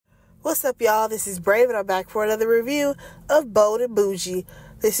What's up, y'all? This is Brave, and I'm back for another review of Bold and Bougie.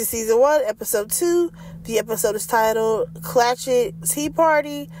 This is Season 1, Episode 2. The episode is titled Clatchet Tea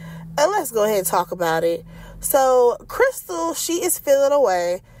Party, and let's go ahead and talk about it. So, Crystal, she is feeling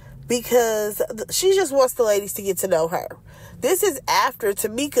away because she just wants the ladies to get to know her. This is after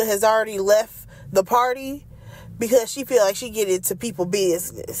Tamika has already left the party because she feels like she get into people's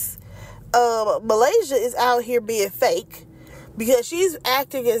business. Malaysia is out here being fake because she's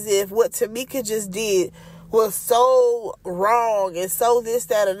acting as if what Tamika just did was so wrong and so this,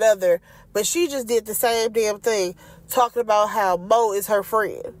 that, another. But she just did the same damn thing, talking about how Mo is her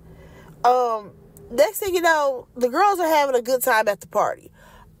friend. Next thing you know, the girls are having a good time at the party.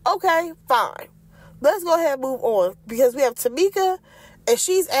 Okay, fine. Let's go ahead and move on because we have Tamika and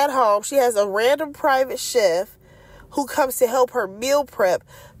she's at home. She has a random private chef who comes to help her meal prep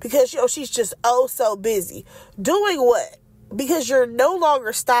because, she's just so busy. Doing what? Because you're no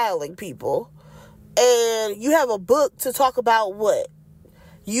longer styling people and you have a book to talk about what?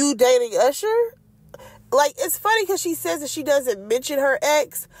 You dating Usher? Like, it's funny because she says that she doesn't mention her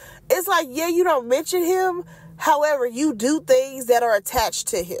ex. It's like, yeah, you don't mention him. However, you do things that are attached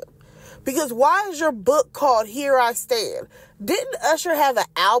to him. Because why is your book called Here I Stand? Didn't Usher have an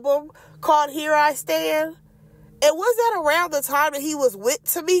album called Here I Stand? And was that around the time that he was with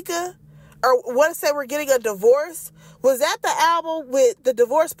Tamika? Or what say we're getting a divorce? Was that the album with the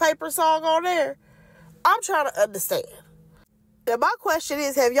divorce paper song on there? I'm trying to understand. Now, my question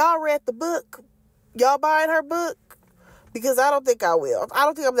is, have y'all read the book? Y'all buying her book? Because I don't think I will. I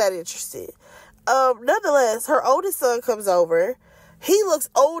don't think I'm that interested. Nonetheless, her oldest son comes over. He looks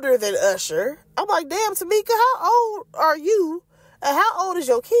older than Usher. I'm like, damn, Tamika, how old are you? And how old is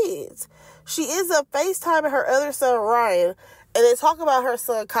your kids? She ends up FaceTiming her other son, Ryan, and they talk about her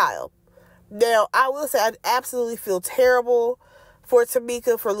son, Kyle. Now, I will say I absolutely feel terrible for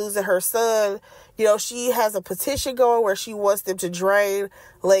Tamika for losing her son. She has a petition going where she wants them to drain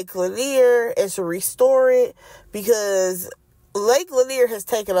Lake Lanier and to restore it because Lake Lanier has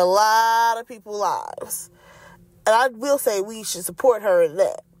taken a lot of people's lives. And I will say we should support her in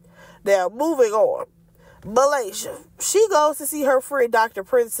that. Now, moving on. Malaysia. She goes to see her friend, Dr.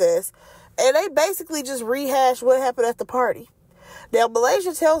 Princess, and they basically just rehash what happened at the party. Now,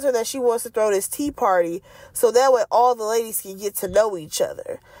 Malaysia tells her that she wants to throw this tea party so that way all the ladies can get to know each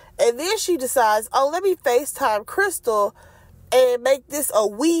other. And then she decides, let me FaceTime Crystal and make this a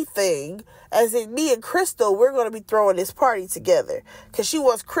we thing. As in, me and Crystal, we're going to be throwing this party together. Because she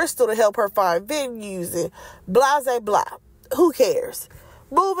wants Crystal to help her find venues and blah, blah, blah. Who cares?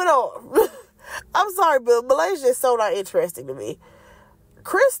 Moving on. I'm sorry, but Malaysia is so not interesting to me.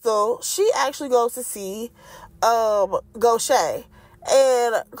 Crystal, she actually goes to see Gaucher.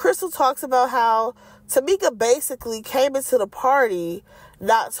 And Crystal talks about how Tamika basically came into the party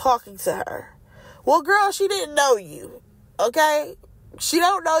not talking to her. Well, girl, she didn't know you. Okay? She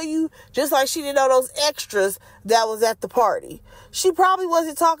don't know you just like she didn't know those extras that was at the party. She probably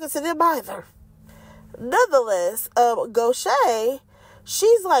wasn't talking to them either. Nonetheless, Gaucher,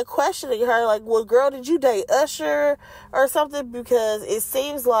 she's like questioning her, like, well, girl, did you date Usher or something? Because it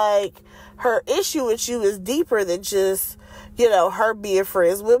seems like her issue with you is deeper than just, her being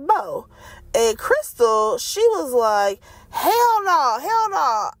friends with Mo. And Crystal, she was like, hell no,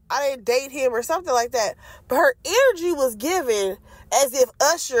 I didn't date him or something like that. But her energy was given as if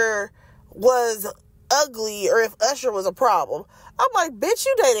Usher was ugly or if Usher was a problem. I'm like, bitch,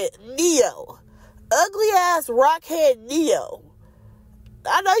 you dated Neo. Ugly ass rockhead Neo.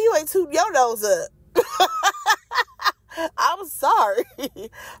 I know you ain't tooting your nose up. I'm sorry.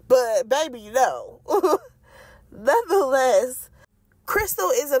 But baby, no. Nonetheless,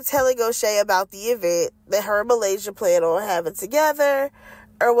 Crystal ends up telling O'Shea about the event that her and Malaysia plan on having together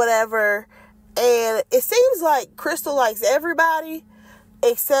or whatever. And it seems like Crystal likes everybody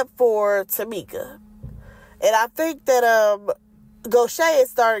except for Tamika. And I think that Gaucher is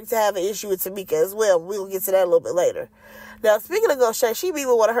starting to have an issue with Tamika as well. We'll get to that a little bit later. Now, speaking of Gaucher, she meet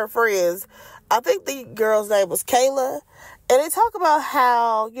with one of her friends. I think the girl's name was Kayla. And they talk about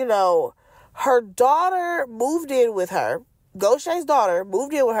how, her daughter moved in with her. Gaucher's daughter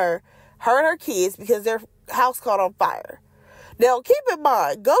moved in with her and her kids because their house caught on fire. Now, keep in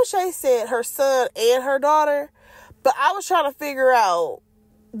mind, Gaucher said her son and her daughter, but I was trying to figure out,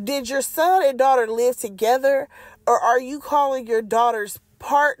 did your son and daughter live together, or are you calling your daughter's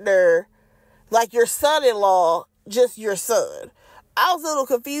partner, like your son-in-law, just your son? I was a little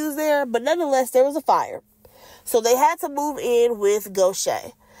confused there, but nonetheless, there was a fire. So they had to move in with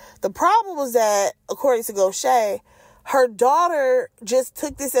Gaucher. The problem was that, according to Gaucher, her daughter just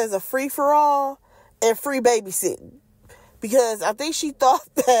took this as a free-for-all and free babysitting. because I think she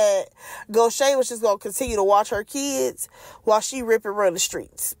thought that Goshay was just going to continue to watch her kids while she rip and run the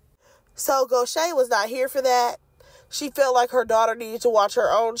streets. So Goshay was not here for that. She felt like her daughter needed to watch her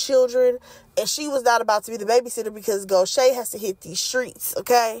own children, and she was not about to be the babysitter because Goshay has to hit these streets,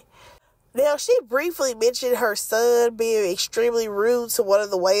 okay? Now, she briefly mentioned her son being extremely rude to one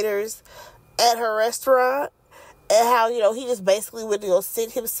of the waiters at her restaurant, and how, he just basically went to go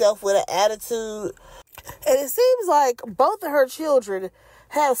sit himself with an attitude. And it seems like both of her children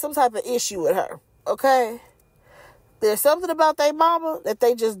have some type of issue with her, okay? There's something about their mama that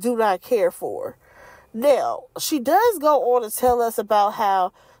they just do not care for. Now, she does go on to tell us about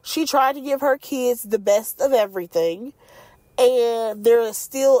how she tried to give her kids the best of everything, and there is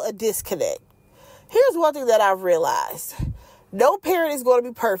still a disconnect. Here's one thing that I've realized. No parent is going to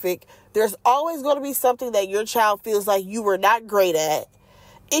be perfect. There's always going to be something that your child feels like you were not great at.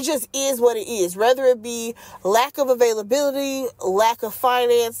 It just is what it is. Whether it be lack of availability, lack of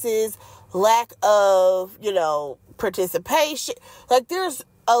finances, lack of, participation. Like, there's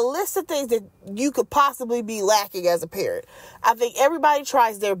a list of things that you could possibly be lacking as a parent. I think everybody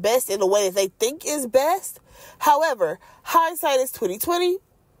tries their best in a way that they think is best. However, hindsight is 20/20.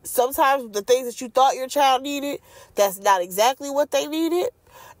 Sometimes the things that you thought your child needed, that's not exactly what they needed.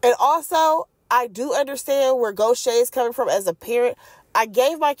 And also, I do understand where Goshay is coming from as a parent. I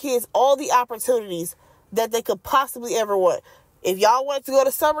gave my kids all the opportunities that they could possibly ever want. If y'all wanted to go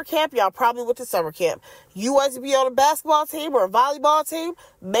to summer camp, y'all probably went to summer camp. You wanted to be on a basketball team or a volleyball team,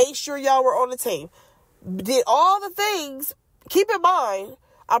 make sure y'all were on the team. Did all the things. Keep in mind,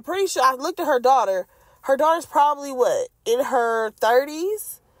 I'm pretty sure I looked at her daughter. Her daughter's probably, in her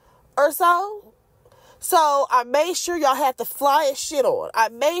 30s or so? So I made sure y'all had the flyest shit on. I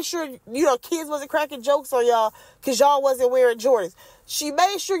made sure, kids wasn't cracking jokes on y'all because y'all wasn't wearing Jordans. She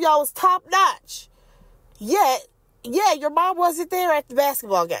made sure y'all was top notch. Yet, your mom wasn't there at the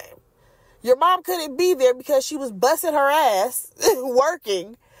basketball game. Your mom couldn't be there because she was busting her ass,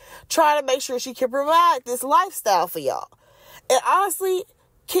 working, trying to make sure she could provide this lifestyle for y'all. And honestly,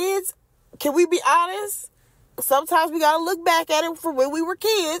 kids, can we be honest? Sometimes we gotta look back at it from when we were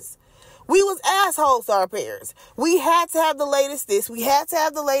kids. We was assholes to our parents. We had to have the latest this. We had to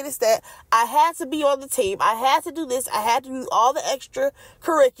have the latest that. I had to be on the team. I had to do this. I had to do all the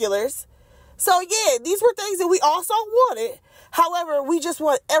extracurriculars. So yeah, these were things that we also wanted. However, we just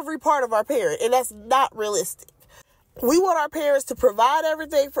want every part of our parent, and that's not realistic. We want our parents to provide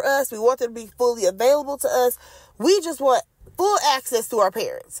everything for us. We want them to be fully available to us. We just want full access to our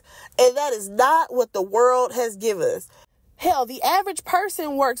parents. And that is not what the world has given us. Hell, the average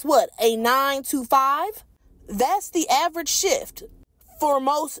person works a 9 to 5? That's the average shift for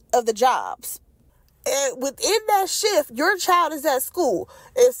most of the jobs. And within that shift, your child is at school.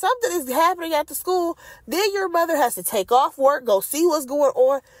 If something is happening at the school, then your mother has to take off work, go see what's going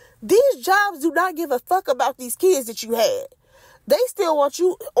on. These jobs do not give a fuck about these kids that you had. They still want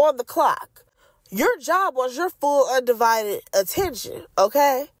you on the clock. Your job was your full undivided attention,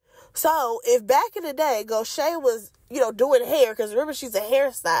 okay? So, if back in the day, Goshay was, doing hair, because remember, she's a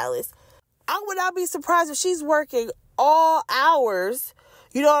hairstylist, I would not be surprised if she's working all hours,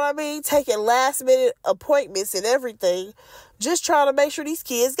 you know what I mean? Taking last minute appointments and everything, just trying to make sure these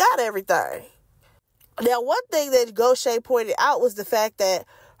kids got everything. Now, one thing that Goshay pointed out was the fact that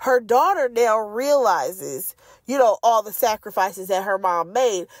her daughter now realizes, all the sacrifices that her mom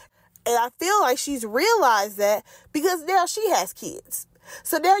made. And I feel like she's realized that because now she has kids.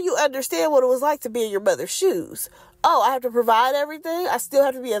 So now you understand what it was like to be in your mother's shoes. Oh, I have to provide everything. I still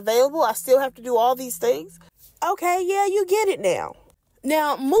have to be available. I still have to do all these things. Okay, yeah, you get it now.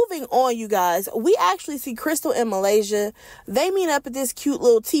 Now, moving on, you guys, we actually see Crystal and Malaysia. They meet up at this cute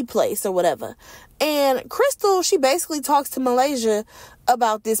little tea place or whatever. And Crystal, she basically talks to Malaysia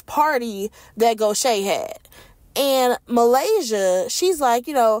about this party that Goshay had. And Malaysia, she's like,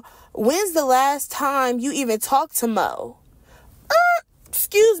 when's the last time you even talked to Mo?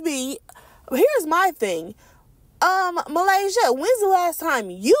 Excuse me. Here's my thing. Malaysia, when's the last time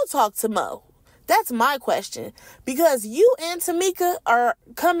you talked to Mo? That's my question. Because you and Tamika are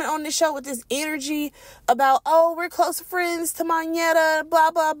coming on the show with this energy about, we're close friends to Mañeta,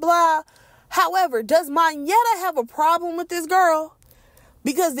 blah, blah, blah. However, does Mañeta have a problem with this girl?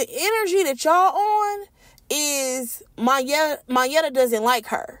 Because the energy that y'all on is Mañeta doesn't like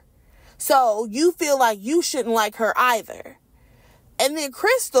her. So you feel like you shouldn't like her either. And then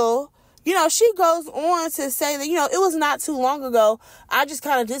Crystal, she goes on to say that, it was not too long ago. I just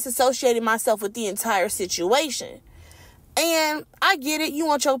kind of disassociated myself with the entire situation. And I get it. You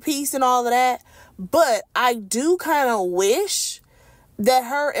want your peace and all of that. But I do kind of wish that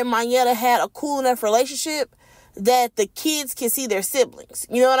her and Mañeta had a cool enough relationship that the kids can see their siblings.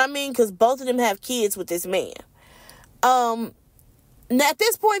 You know what I mean? Because both of them have kids with this man. Now at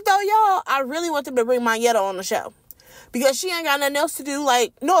this point, though, y'all, I really want them to bring Mayetta on the show. Because she ain't got nothing else to do.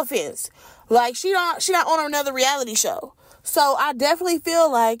 Like, no offense. Like, she not on another reality show. So I definitely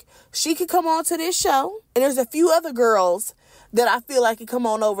feel like she could come on to this show. And there's a few other girls that I feel like could come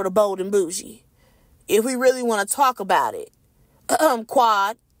on over to Bold and Bougie. If we really want to talk about it.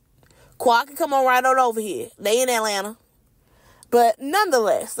 Quad can come on right on over here. They in Atlanta. But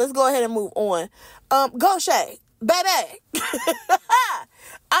nonetheless, let's go ahead and move on. Go Shay. Baby.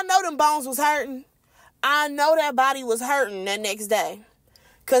 I know them bones was hurting. I know that body was hurting that next day.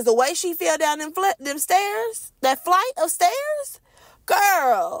 Because the way she fell down them stairs, that flight of stairs,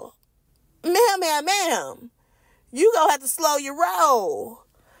 girl, ma'am, you gonna have to slow your roll.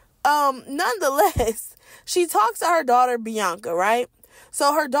 Nonetheless, she talks to her daughter, Bianca, right?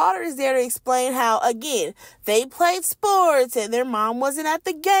 So her daughter is there to explain how, again, they played sports and their mom wasn't at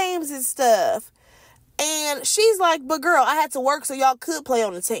the games and stuff. And she's like, but girl, I had to work so y'all could play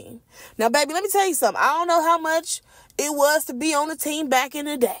on the team. Now, baby, let me tell you something. I don't know how much it was to be on the team back in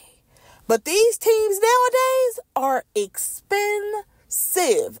the day. But these teams nowadays are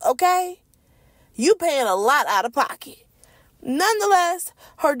expensive, okay? You paying a lot out of pocket. Nonetheless,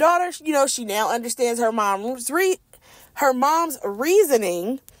 her daughter, she now understands her mom's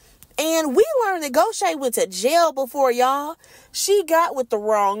reasoning. And we learned that Goshay went to jail before, y'all. She got with the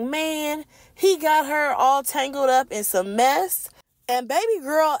wrong man. He got her all tangled up in some mess. And baby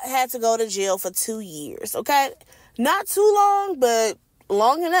girl had to go to jail for 2 years, okay? Not too long, but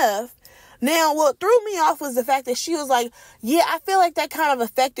long enough. Now, what threw me off was the fact that she was like, yeah, I feel like that kind of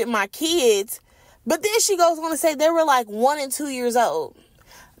affected my kids. But then she goes on to say they were like 1 and 2 years old.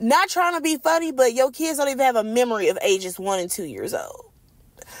 Not trying to be funny, but your kids don't even have a memory of ages 1 and 2 years old.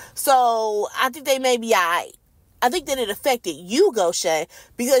 So I think they may be all right. I think that it affected you, Goshay,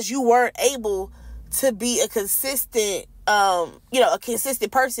 because you weren't able to be a consistent, a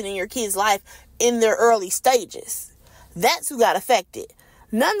consistent person in your kid's life in their early stages. That's who got affected.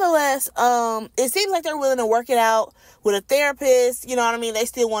 Nonetheless, it seems like they're willing to work it out with a therapist. You know what I mean? They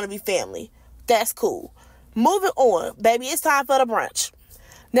still want to be family. That's cool. Moving on, baby, it's time for the brunch.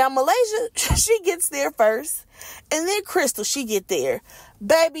 Now, Malaysia, she gets there first. And then Crystal, she get there.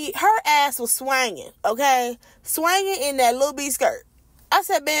 Baby, her ass was swinging, okay? Swinging in that little B skirt. I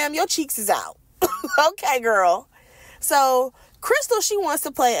said, bam, your cheeks is out. Okay, girl. So, Crystal, she wants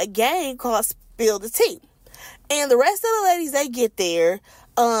to play a game called Spill the Tea. And the rest of the ladies, they get there.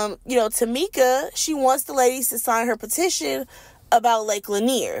 Tamika, she wants the ladies to sign her petition about Lake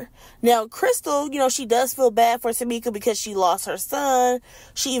Lanier. Now, Crystal, she does feel bad for Tamika because she lost her son.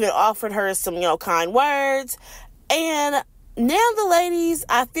 She even offered her some, kind words. And now the ladies,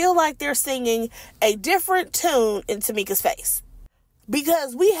 I feel like they're singing a different tune in Tamika's face.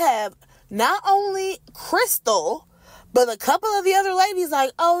 Because we have not only Crystal, but a couple of the other ladies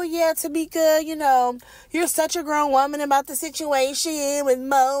like, oh yeah, Tamika, you're such a grown woman about the situation with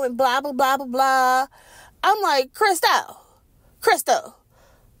Mo and blah, blah, blah, blah, blah. I'm like, Crystal,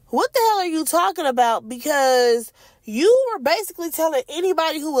 what the hell are you talking about? Because you were basically telling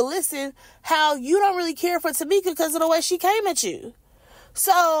anybody who would listen how you don't really care for Tamika because of the way she came at you.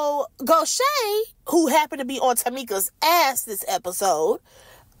 So, Goshay, who happened to be on Tamika's ass this episode,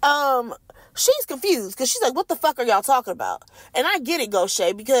 she's confused because she's like, what the fuck are y'all talking about? And I get it,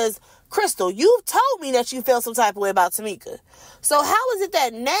 Goshay, because Crystal, you've told me that you felt some type of way about Tamika. So how is it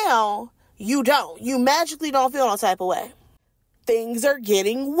that now you don't? You magically don't feel no type of way. Things are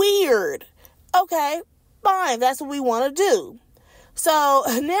getting weird. Okay, fine. That's what we want to do. So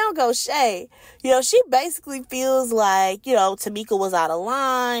now Goshay, she basically feels like, Tamika was out of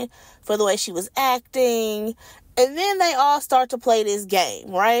line for the way she was acting. And then they all start to play this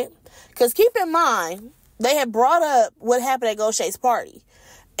game, right? Because keep in mind, they had brought up what happened at Goshay's party.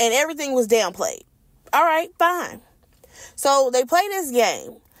 And everything was downplayed. All right, fine. So they play this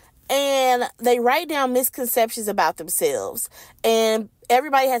game. And they write down misconceptions about themselves. And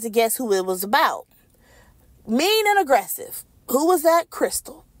everybody has to guess who it was about. Mean and aggressive. Who was that?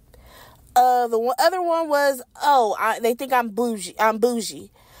 Crystal. The other one was, they think I'm bougie. I'm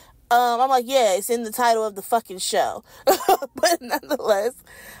like, yeah, it's in the title of the fucking show. But nonetheless,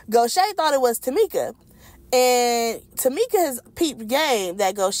 Goshay thought it was Tamika. And Tamika has peeped game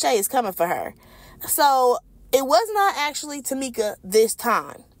that Goshay is coming for her. So it was not actually Tamika this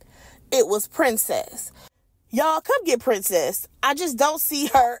time. It was Princess. Y'all, come get Princess. I just don't see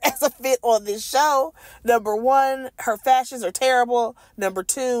her as a fit on this show. Number 1, her fashions are terrible. Number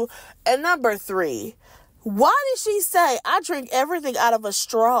 2, and number 3, why did she say, I drink everything out of a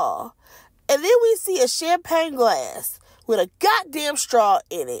straw? And then we see a champagne glass with a goddamn straw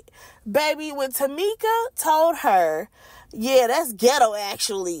in it. Baby, when Tamika told her, yeah, that's ghetto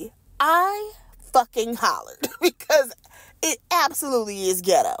actually, I fucking hollered because it absolutely is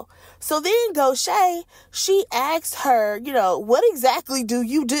ghetto. So then Goshay, she asked her, what exactly do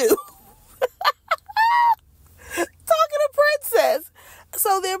you do? Talking to Princess.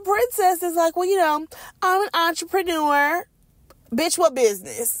 So then Princess is like, well, I'm an entrepreneur. Bitch, what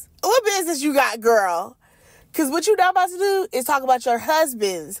business? What business you got, girl? Because what you're not about to do is talk about your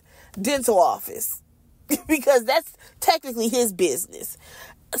husband's dental office. Because that's technically his business.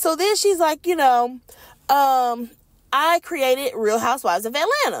 So then she's like, I created Real Housewives of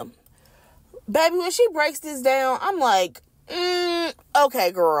Atlanta. Baby, when she breaks this down, I'm like,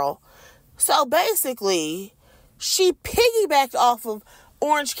 okay, girl. So basically, she piggybacked off of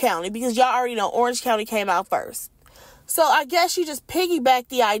Orange County because y'all already know Orange County came out first. So I guess she just piggybacked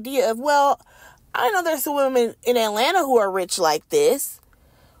the idea of, well, I know there's some women in Atlanta who are rich like this.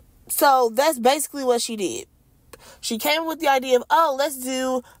 So that's basically what she did. She came up with the idea of, let's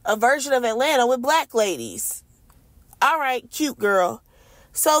do a version of Atlanta with black ladies. All right, cute girl.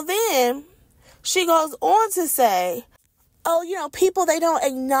 So then she goes on to say, people, they don't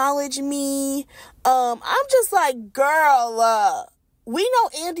acknowledge me. I'm just like, girl, we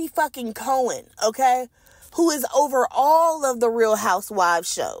know Andy fucking Cohen, okay? Who is over all of the Real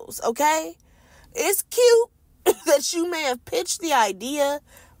Housewives shows, okay? It's cute that you may have pitched the idea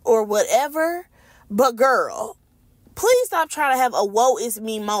or whatever, but girl, please stop trying to have a woe is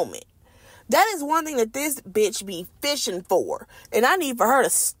me moment. That is one thing that this bitch be fishing for, and I need for her to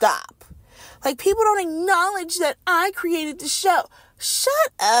stop. Like, people don't acknowledge that I created the show. Shut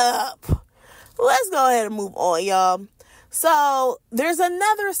up. Let's go ahead and move on, y'all. So, there's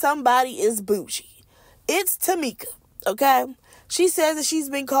another somebody is Bougie. It's Tamika, okay? She says that she's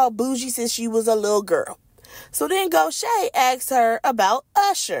been called Bougie since she was a little girl. So then Goshay asks her about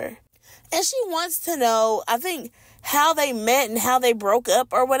Usher. And she wants to know, I think, how they met and how they broke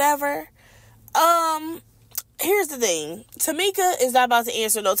up or whatever. Here's the thing. Tamika is not about to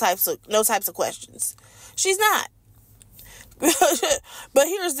answer no types of questions. She's not. But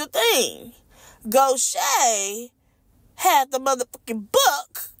here's the thing. Goshay had the motherfucking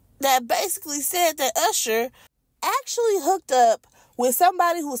book that basically said that Usher actually hooked up with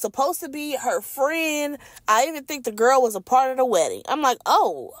somebody who was supposed to be her friend. I even think the girl was a part of the wedding. I'm like,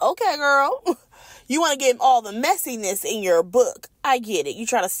 oh, okay, girl. You want to get all the messiness in your book. I get it. You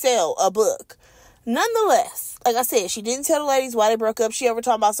try to sell a book. Nonetheless, like I said, she didn't tell the ladies why they broke up. She ever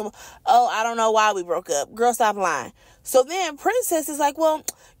talking about I don't know why we broke up. Girl, stop lying. So then Princess is like, well,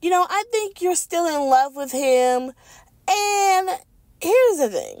 I think you're still in love with him. And here's the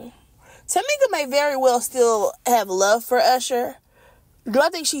thing. Tamika may very well still have love for Usher. Do I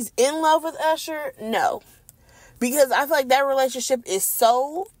think she's in love with Usher? No. Because I feel like that relationship is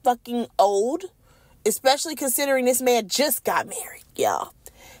so fucking old. Especially considering this man just got married, y'all.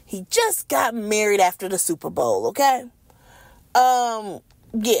 He just got married after the Super Bowl, okay?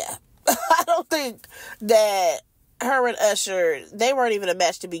 Yeah. I don't think that her and Usher, they weren't even a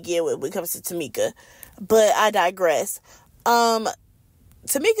match to begin with when it comes to Tamika. But I digress.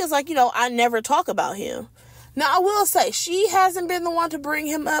 Tamika's like, I never talk about him. Now, I will say, she hasn't been the one to bring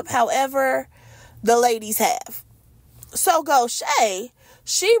him up. However, the ladies have. So, Goshay,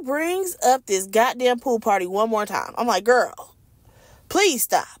 she brings up this goddamn pool party one more time. I'm like, girl, please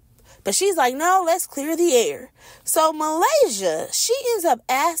stop. But she's like, no, let's clear the air. So, Malaysia, she ends up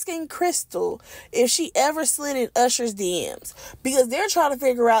asking Crystal if she ever slid in Usher's DMs. Because they're trying to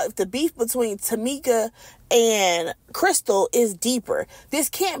figure out if the beef between Tamika and Crystal is deeper. This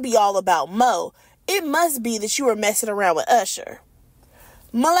can't be all about Mo. It must be that you were messing around with Usher.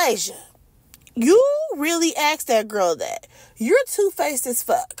 Malaysia, you really asked that girl that. You're two-faced as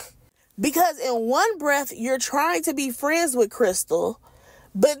fuck. Because in one breath, you're trying to be friends with Crystal,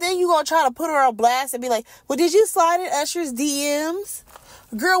 but then you're going to try to put her on blast and be like, well, did you slide in Usher's DMs?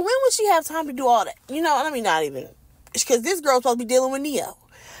 Girl, when would she have time to do all that? Not even. Because this girl's supposed to be dealing with Neo.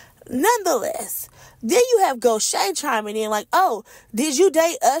 Nonetheless, then you have Goshay chiming in like, oh, did you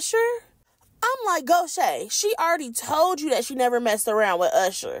date Usher? I'm like, Goshay, she already told you that she never messed around with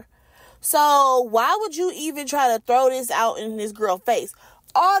Usher. So why would you even try to throw this out in this girl's face?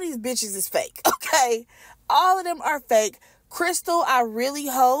 All these bitches is fake, okay? All of them are fake. Crystal, I really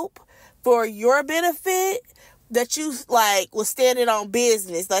hope for your benefit that you, was standing on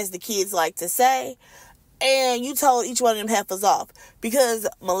business, as the kids like to say, and you told each one of them heifers off. Because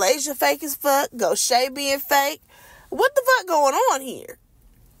Malaysia fake as fuck, Goshay being fake. What the fuck going on here?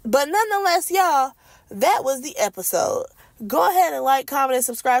 But nonetheless, y'all, that was the episode. Go ahead and like, comment, and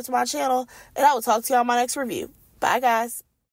subscribe to my channel, and I will talk to you on my next review. Bye, guys.